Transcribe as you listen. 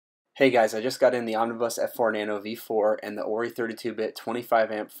Hey guys, I just got in the Omnibus F4 Nano V4 and the Ori32-bit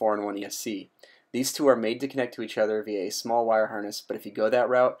 25 amp 4-in-1 ESC. These two are made to connect to each other via a small wire harness, but if you go that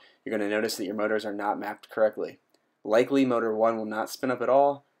route, you're going to notice that your motors are not mapped correctly. Likely motor 1 will not spin up at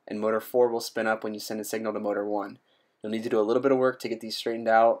all, and motor 4 will spin up when you send a signal to motor 1. You'll need to do a little bit of work to get these straightened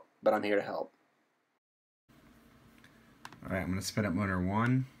out, but I'm here to help. Alright, I'm going to spin up motor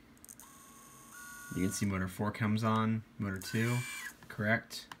 1. You can see motor 4 comes on, motor 2,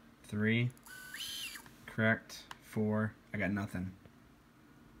 correct, 3, correct, 4, I got nothing.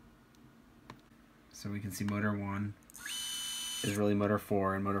 So we can see motor 1 is really motor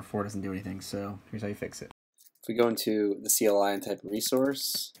 4, and motor 4 doesn't do anything, so here's how you fix it. If we go into the CLI and type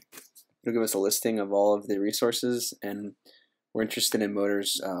resource, it'll give us a listing of all of the resources, and we're interested in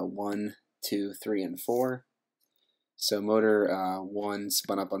motors 1, 2, 3, and 4. So motor 1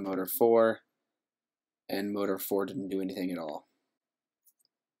 spun up on motor 4, and motor 4 didn't do anything at all.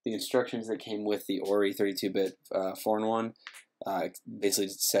 The instructions that came with the Ori32-bit 4-in-1 basically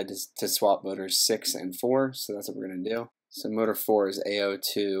said to swap motors 6 and 4, so that's what we're going to do. So motor 4 is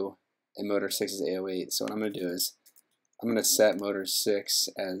A02 and motor 6 is A08. So what I'm going to do is I'm going to set motor 6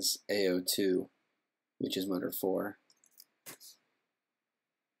 as A02, which is motor 4.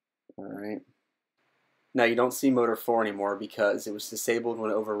 Alright. Now you don't see motor 4 anymore because it was disabled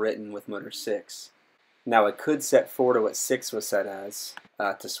when overwritten with motor 6. Now I could set 4 to what 6 was set as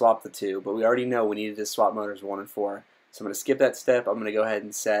to swap the two, but we already know we needed to swap motors 1 and 4. So I'm going to skip that step. I'm going to go ahead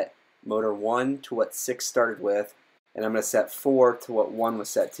and set motor 1 to what 6 started with, and I'm going to set 4 to what 1 was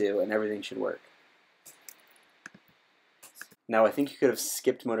set to, and everything should work. Now I think you could have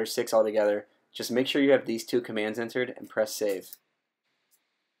skipped motor 6 altogether. Just make sure you have these two commands entered and press save.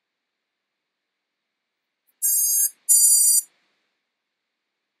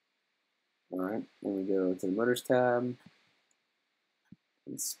 Alright, then we go to the motors tab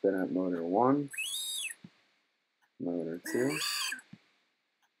and spin up motor 1, motor 2,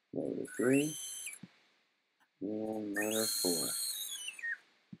 motor 3, and motor 4.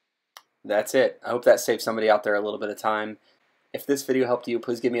 That's it. I hope that saved somebody out there a little bit of time. If this video helped you,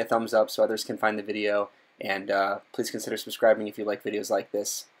 please give me a thumbs up so others can find the video, and please consider subscribing if you like videos like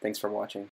this. Thanks for watching.